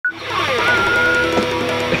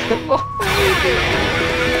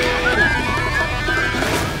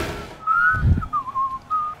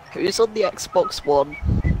on the Xbox One.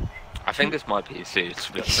 I think it's my PC,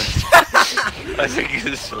 to be honest. I think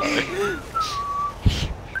it's slow.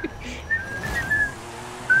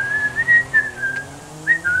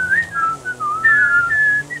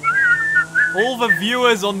 All the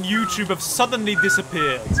viewers on YouTube have suddenly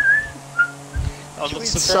disappeared. I'm not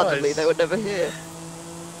Suddenly, surprised. they were never here.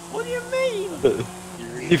 What do you mean?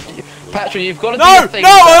 Patrick, you've got to do No, the thing. no,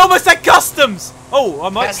 I almost had customs! Oh, I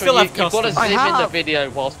might Patrick, still have you've got to customs. zoom in the have. video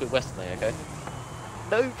whilst we're westerning, okay?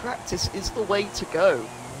 No practice is the way to go.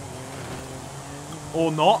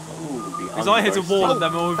 Or not. Because I hit a wall and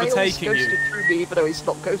I'm overtaking Fails you. ghosted through me, even though he's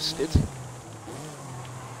not ghosted.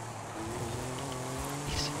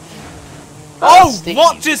 Oh, Steve.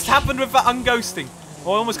 what just happened with that unghosting?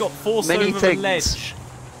 Oh, I almost got forced Many over things. the ledge.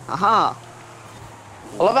 Aha!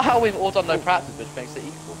 I love how we've all done no practice, which makes it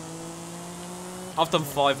equal. I've done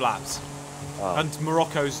 5 laps. Oh. And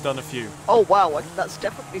Morocco's done a few. Oh wow, that's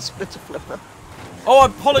definitely Splitter Flipper. Oh,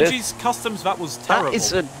 apologies, customs, that was terrible. That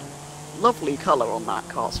is a lovely colour on that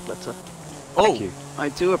car splitter. Oh, you. I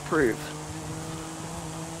do approve.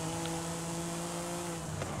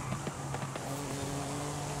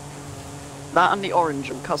 That and the orange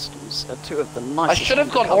and customs are two of the I nicest. should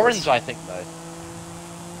have gone colours. orange, I think, though.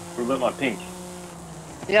 What about my pink?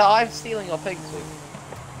 Yeah, I'm stealing your pink too.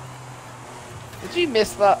 Did you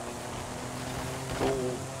miss that?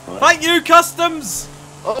 thank you, customs!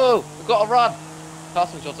 Oh, we've got to run!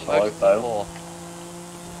 Casting shots at Oh, I failed. 4.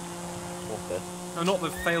 No, not the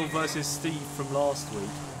fail versus Steve from last week.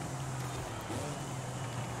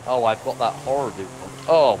 Oh, I've got that horrible one.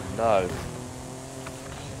 Oh, no.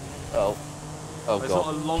 Oh. Oh, It's not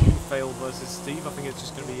a God. long fail versus Steve, I think it's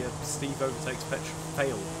just going to be a Steve overtakes Petra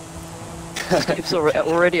fail. Steve's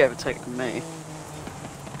already overtaken me.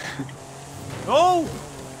 Oh!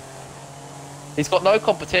 He's got no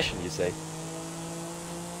competition, you see.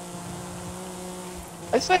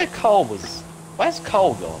 I say Cole was... Where's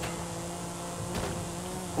Cole gone?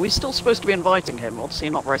 Are we still supposed to be inviting him, or does he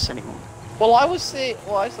not race anymore? Well, I was seeing...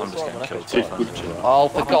 Well, I still I'm just saw him gonna when I kill first two. saw him. Oh,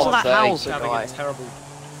 for Welcome to God's that sake. house. Having guy. a terrible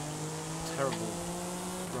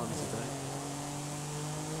run today.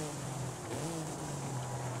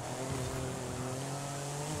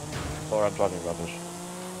 Or I'm driving rubbish.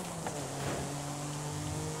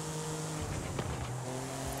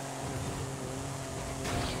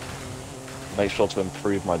 Make sure to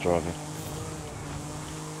improve my driving.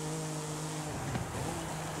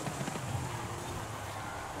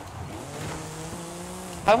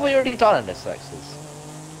 Have we already done NSXs?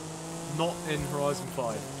 Not in Horizon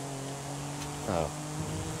 5. No.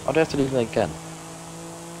 I'd have to do them again.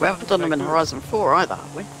 We haven't done them in Horizon 4 either,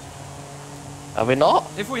 have we? Have we not?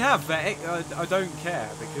 If we have, I don't care,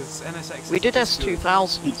 because NSX We did is good.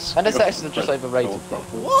 S2000s. NSXs are just overrated.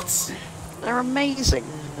 What? They're amazing.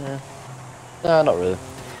 No, not really.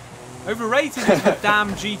 Overrated is the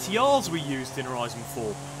damn GTRs we used in Horizon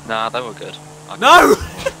 4. Nah, they were good. No!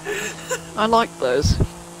 I like those.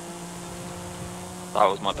 That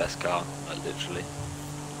was my best car, like, literally.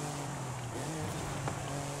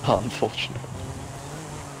 Unfortunate.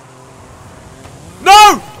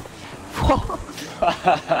 No!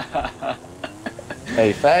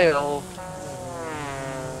 Hey, fail.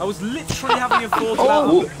 I was literally having a thought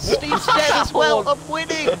Oh, about... Steve's dead as well. I'm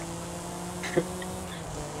winning.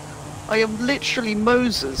 I am literally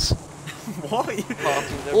Moses. What?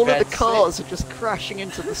 All of the cars are just crashing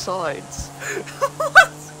into the sides.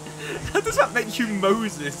 What? How does that make you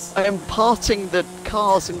Moses? I am parting the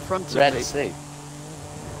cars in front of Red me. Sea.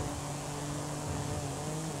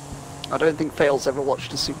 I don't think Fails ever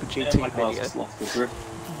watched a Super GT My car's video. just lost the grip.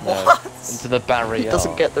 No. What? Into the barrier. He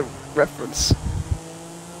doesn't get the reference.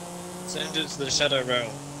 Send it to the Shadow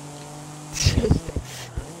Realm.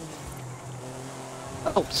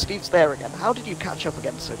 Oh, Steve's there again. How did you catch up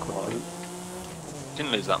again so quickly?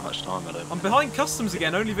 Didn't lose that much time, I don't. I'm behind customs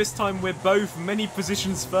again, only this time we're both many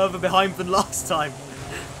positions further behind than last time.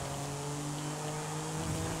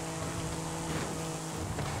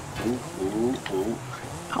 Ooh.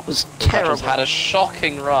 That was Just terrible. had a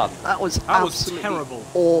shocking run. That was That was absolutely terrible.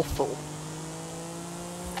 awful.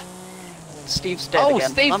 Steve's dead Oh,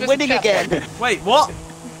 again. Steve's I'm missed winning the chest. again. Wait, what? Ooh,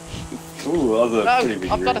 that was a pretty No,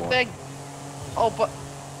 big I've done a one. thing. Oh, but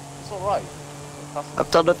it's alright.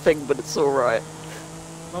 I've done a thing, but it's alright.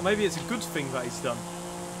 Well, maybe it's a good thing that he's done.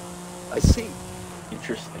 I see.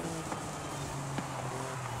 Interesting.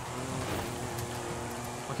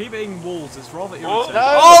 I keep hitting walls, it's rather irritating. Oh,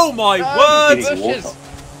 no! Oh my No! word! Hitting Bushes. water.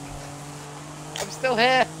 I'm still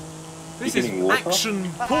here. This You're is hitting water?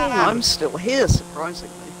 action porn! I'm still here,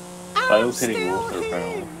 surprisingly. Fail's hitting water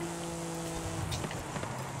apparently.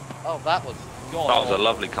 Oh, that was God. That was a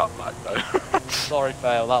lovely cutback, though. Sorry,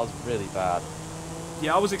 Fail. That was really bad.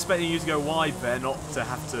 Yeah, I was expecting you to go wide there, not to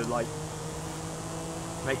have to, like,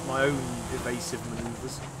 make my own evasive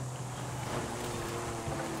manoeuvres.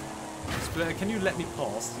 Splitter, can you let me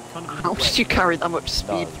pass? You're kind of in the How way. did you carry that much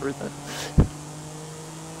speed No. through there?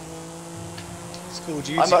 It's called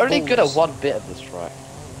YouTube I'm only good at balls. one bit of this track.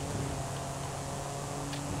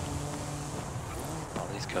 Oh,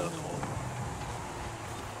 these curves.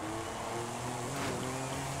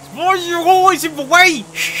 Why are you always in the way?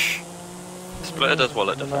 Splitter does well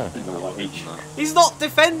at No. defending. He's not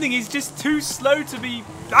defending, he's just too slow to be... You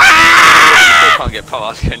still can't get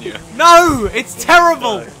past, can you? No! It's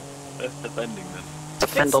terrible! That's defending then.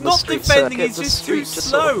 Defend It's on the not street defending, circuit, it's the just street too just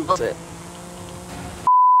sort of slow. does it.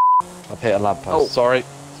 I've hit a lamppost. Oh. Sorry.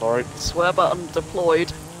 Sorry. Swear button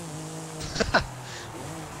deployed.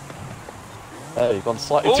 Oh, you've gone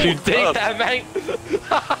slightly Oh, too deep God. there, mate.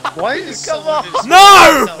 Why is Come someone on. who's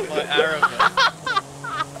No! sound like Arabic?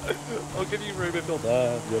 I'll give you room if you're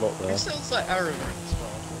there. You're not Who there. sounds like Arabic as well?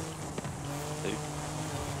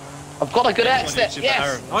 I've got a good Everyone exit. YouTuber Yes.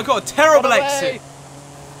 Arabic. I got a terrible Run away. exit.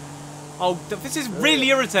 Oh, this is really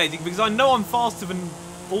irritating because I know I'm faster than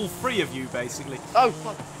all three of you, basically. Oh,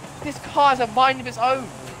 fuck. This car has a mind of its own.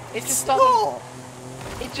 It just doesn't. not.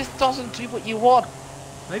 It just doesn't do what you want.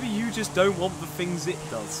 Maybe you just don't want the things it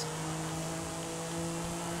does.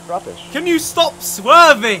 Rubbish. Can you stop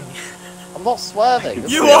swerving? I'm not swerving.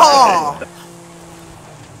 You are!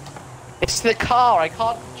 It's the car. I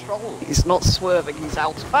can't control it. He's not swerving, he's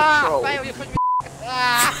out of Ah, control. Fail, you pushed me.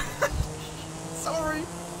 Ah, Sorry. you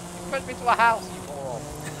pushed me to a house, you moron.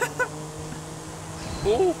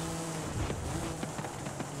 Ooh.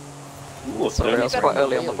 Ooh, Sorry, I was quite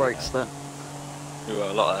early on the brakes then. You were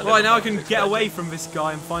a lot earlier Right, now I than can get expected. away from this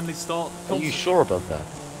guy and finally start... Are you sure about that?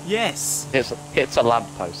 Yes. It's a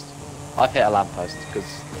lamppost. I've hit a lamppost because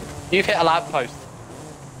you've hit a lamppost.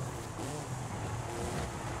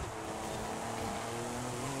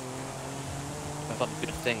 I've done good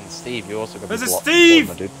things, Steve. You're also going to There's be a blocked, Steve!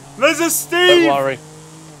 my dude. There's a Steve! Don't worry.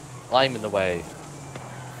 I'm in the way.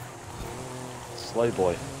 Slow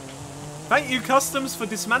boy. Thank you, Customs, for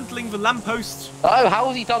dismantling the lamppost. Oh, how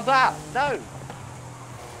has he done that? No.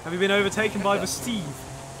 Have you been overtaken by the Steve?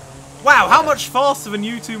 Wow, how much faster than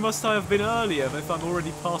you two must I have been earlier if I'm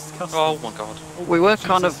already past Customs? Oh my god. We were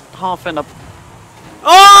kind of half in a...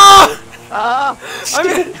 Oh! Ah!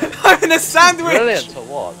 I'm in a sandwich! Brilliant to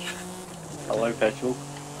watch. Hello, petrol.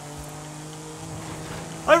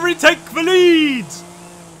 I retake the lead!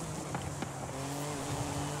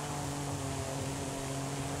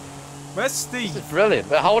 Where's Steve? This is brilliant.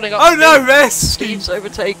 We're holding up. Oh no, Steve. there's Steve! Steve's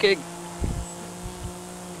overtaking.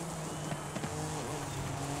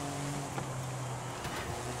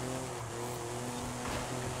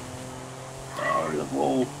 Oh, the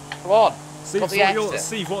wall. Come on. Steve, Got the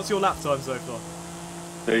exit. What's your lap time so far?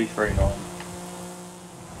 339.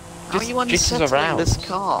 How are you Just unsettling around. this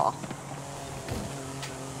car?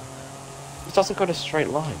 It doesn't go in a straight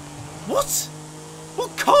line. What?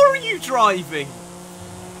 What car are you driving?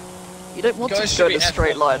 You don't want Guys to should go in be a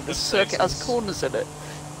straight F1 line, the circuit has commentators. corners in it.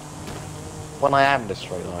 When I am in a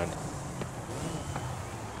straight line.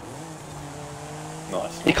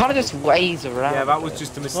 Nice. He kind of just ways around. Yeah, that was it.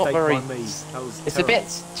 just a It's not mistake very- by me. That was It's a terrible.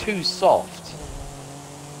 bit too soft.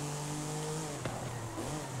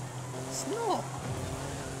 It's not.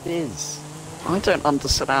 It is. I don't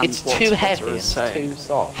understand It's what too Spencer heavy. is It's saying. too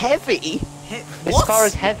soft. Heavy? This What? car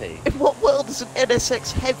is heavy. In what world is an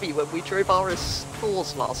NSX heavy when we drove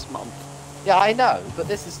RS4s last month? Yeah, I know, but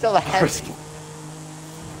this is still a heavy.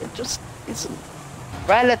 It just isn't.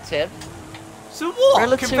 Relative So what?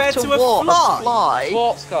 Relative Compared to to what? a fly?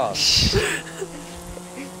 sports car.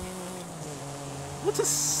 What a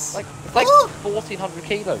s... It's like What? 1,400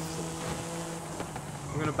 kilos.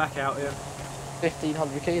 I'm gonna back out here.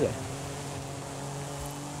 1,500 kilos.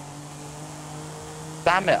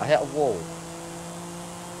 Damn it, I hit a wall.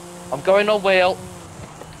 I'm going on wheel.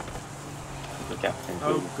 The captain.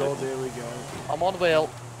 Oh god, here we go. I'm on wheel.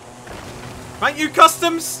 Thank you,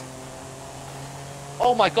 Customs!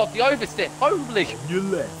 Oh my god, the oversteer. Holy. You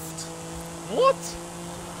left. What?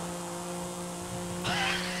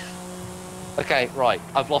 Okay, right.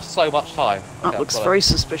 I've lost so much time. That Okay, looks I've got very it.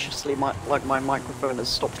 suspiciously like my microphone has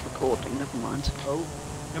stopped recording, never mind. Oh.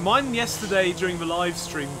 And mine yesterday during the live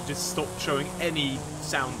stream just stopped showing any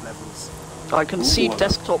sound levels. I can see Ooh.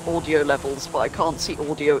 desktop audio levels, but I can't see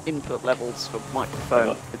audio input levels for microphone.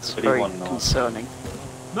 Yeah, It's very 31.9. concerning.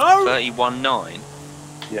 No! 31.9.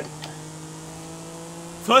 Yeah.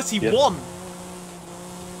 31!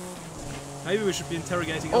 Maybe we should be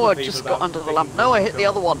interrogating Oh, other I people just about got under the things lamp. that No, I we hit the can't.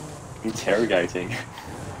 other one. Interrogating.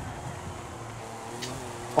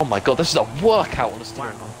 Oh my god, this is a workout on the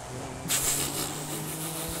steering wheel.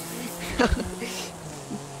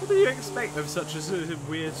 What do you expect of such a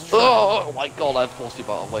weird track? Oh my god, I forced you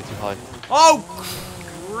button way too high. Oh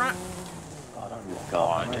crap! I don't look Oh,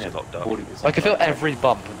 up. I just locked up. 40%. I can feel every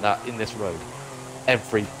bump in this road.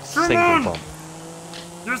 Every single on! bump.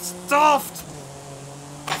 You're stuffed!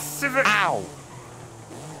 Civic! Ow!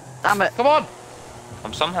 Damn it. Come on!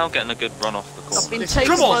 I'm somehow getting a good run off the I've corner. been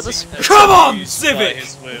taken Come on! by the... Come on, Used Civic! by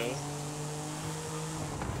his wheel.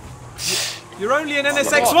 You're only an my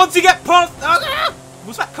NSX God. once you get past.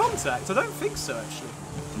 Was that contact? I don't think so, actually.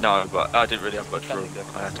 No, but I didn't really have much room.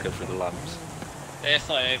 I had to go through the lamps.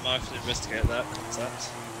 FIA might have to investigate that contact.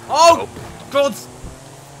 Oh, God!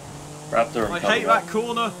 Raptor and I hate that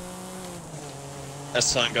corner.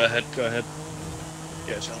 That's fine, go ahead, go ahead.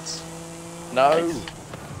 Get a chance. No!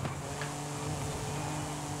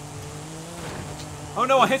 Oh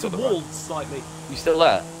no, I hit a wall slightly. You still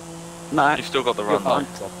there? No. You've still got the You're run, fine.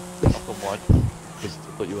 though. I've gone wide. Because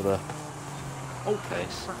I thought you were there. Okay.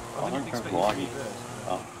 I I don't didn't expect know why you to be he-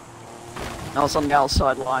 there. I was on the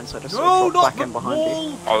outside line, so I just No, sort of not dropped the back in behind you.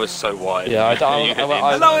 wall! I was so wide. Yeah, I don't. You hit me.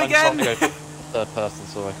 Hello I'm again. trying to go third person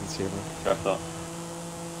so I can see them. Raptor.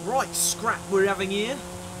 Right, scrap we're having here.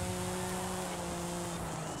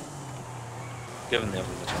 Giving the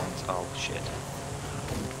others a chance. Oh shit.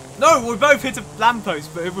 No, we both hit a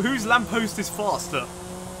lamppost, but whose lamppost is faster?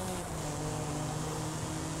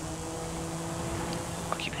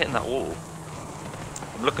 I keep hitting that wall.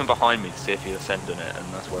 I'm looking behind me to see if you're ascending it, and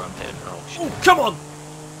that's where I'm hitting. Oh shit. Oh, come on!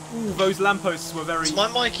 Ooh, those lampposts were very... Is my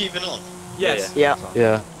mic even on? Yes. Yeah.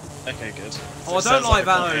 Yeah. Okay, good. Oh, I It don't sounds like a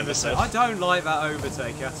that proper overtake. episode. I don't like that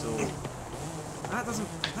overtake at all.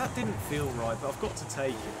 That didn't feel right, but I've got to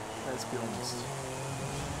take it. Let's be honest.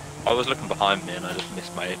 I was looking behind me and I just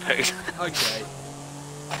missed my apex. Okay.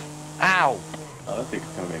 Ow! I don't think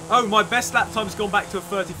it's gonna be. Oh, my best lap time's gone back to a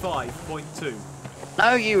 35.2.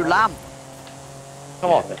 No, you lamb.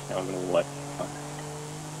 Come on. Yeah, I'm gonna wait.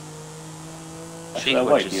 Cheat No,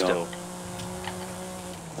 which wait, is you still.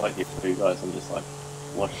 Like if you guys, I'm just like,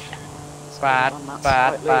 watch. Bad, On that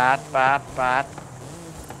bad, slightly. bad.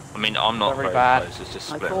 I mean, I'm not Very very bad. close, it's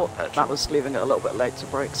just I splitting thought the petrol. that was leaving it a little bit late to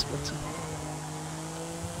brake splitter.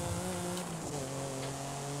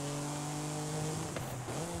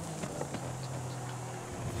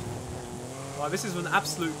 Right, this is an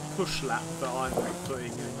absolute push lap that I'm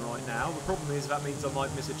putting in right now. The problem is that means I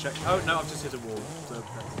might miss a check. Oh no, I've just hit a wall. So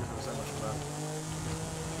that's not so much of that.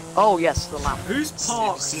 Oh yes, the lamp. Who's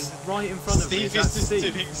parked right in front of me? Is Steve that is just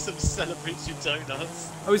Steve? doing some celebratory donuts.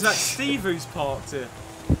 Oh, is that Steve who's parked here?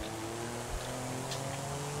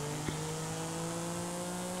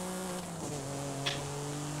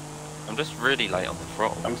 I'm just really late on the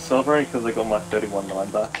throttle. I'm celebrating because I got my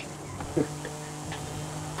 31.9 back.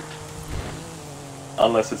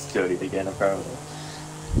 Unless it's dirty again, apparently.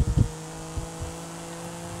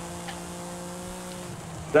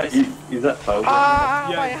 Is that Failgames?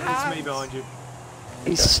 Yeah, it's me behind you.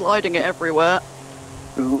 He's sliding it everywhere.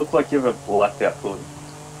 Does it look like you have a blacked out hood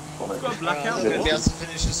on it? Got a blackout. I'm gonna be able to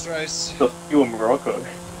finish this race. You in Morocco.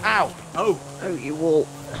 Ow! Oh, Oh, you wall.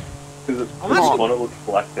 Because Oh, the actually- bonnet looks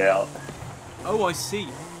blacked out. oh, I see.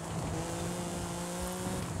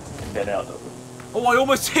 Get out of it. Oh, I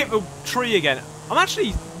almost hit the tree again. I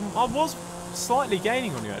was slightly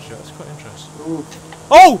gaining on you actually. That's quite interesting. Ooh.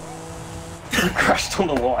 Oh! You crashed on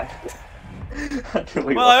the line.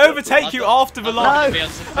 Well, I overtake you after the I'm line. not gonna be able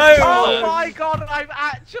to finish Oh the- my god, I've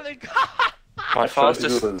actually got... My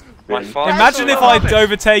fastest. My fastest. Imagine if I'd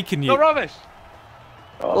overtaken you. You're rubbish!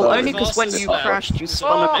 Well, only because when fastest you lap. crashed, you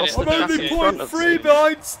spun across the I'm track only in front of me.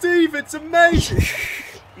 behind Steve. It's amazing.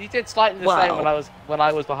 You did slightly the Wow. same when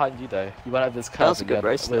I was behind you though. You went over this curve was a and good you had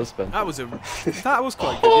race, wheel spin. That was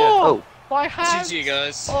quite good. Yeah. Oh, My hand! GG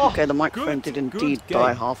guys. okay, the microphone Good- did good indeed game.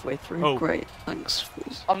 die halfway through. Oh. Great, thanks.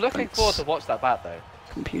 I'm looking Thanks, forward to watch that back though.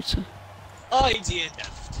 computer. I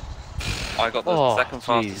DNF'd. I got the Oh, second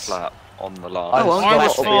fastest jeez. lap on the Oh, last. well, I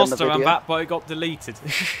was that'll be in the faster and video. that, but it got deleted.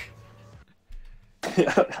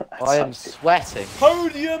 I am sweating.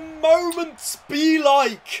 Podium moments be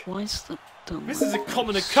like. Why is that done? This is a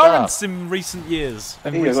common occurrence in recent years.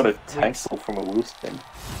 I think I got a tank full from a wheel spin.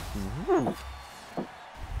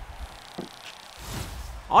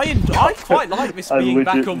 I quite like this I being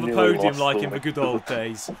back on the legitimately podium lost like all in the my good old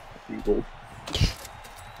days. People.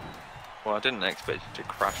 Well, I didn't expect you to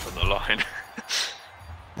crash on the line.